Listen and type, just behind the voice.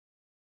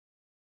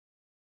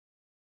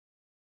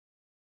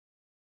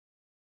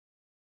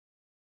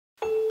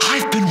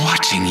I've been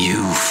watching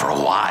you for a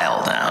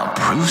while now,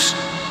 Bruce.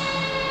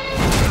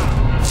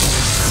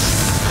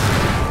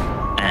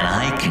 And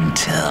I can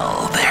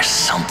tell there's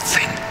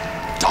something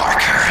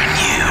darker in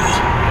you.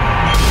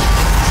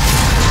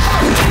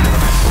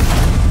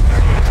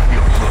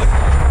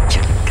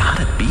 You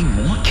gotta be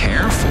more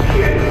careful.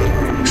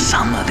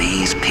 Some of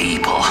these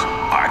people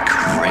are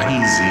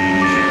crazy.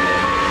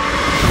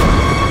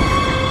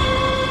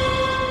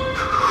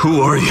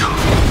 Who are you?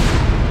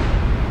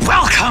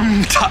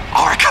 Welcome to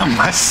Arkham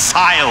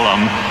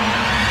Asylum.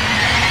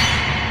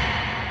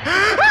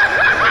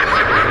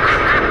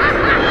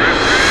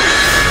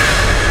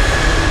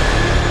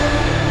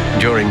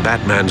 During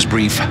Batman's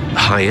brief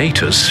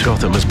hiatus,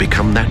 Gotham has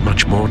become that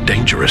much more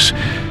dangerous.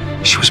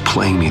 She was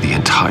playing me the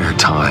entire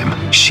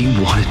time. She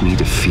wanted me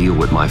to feel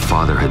what my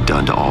father had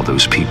done to all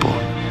those people.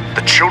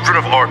 The children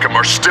of Arkham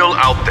are still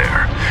out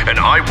there, and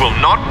I will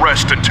not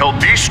rest until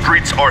these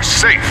streets are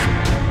safe.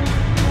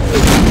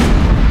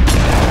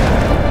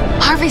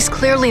 Harvey's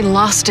clearly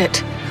lost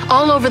it.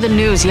 All over the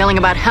news yelling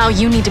about how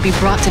you need to be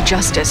brought to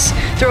justice,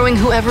 throwing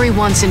whoever he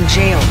wants in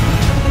jail.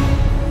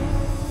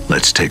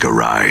 Let's take a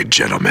ride,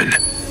 gentlemen.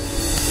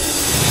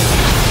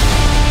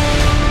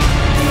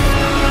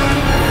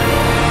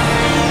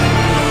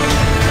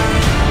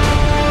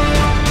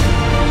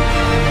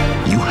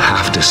 You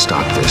have to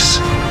stop this.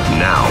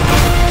 Now.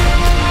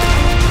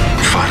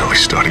 I'm finally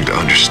starting to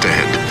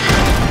understand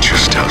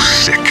just how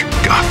sick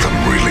Gotham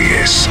really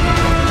is.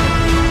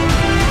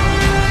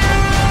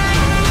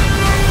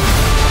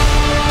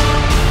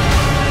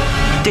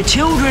 The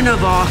children of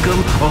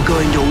Arkham are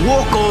going to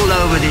walk all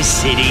over this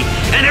city,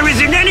 and there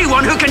isn't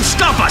anyone who can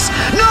stop us!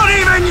 Not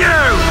even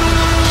you!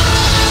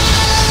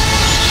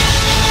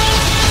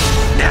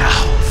 Now,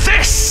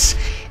 this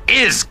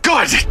is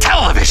good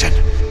television.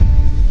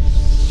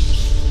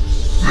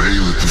 They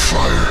lit the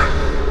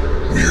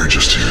fire. We are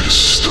just here to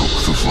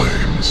stoke the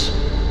flames.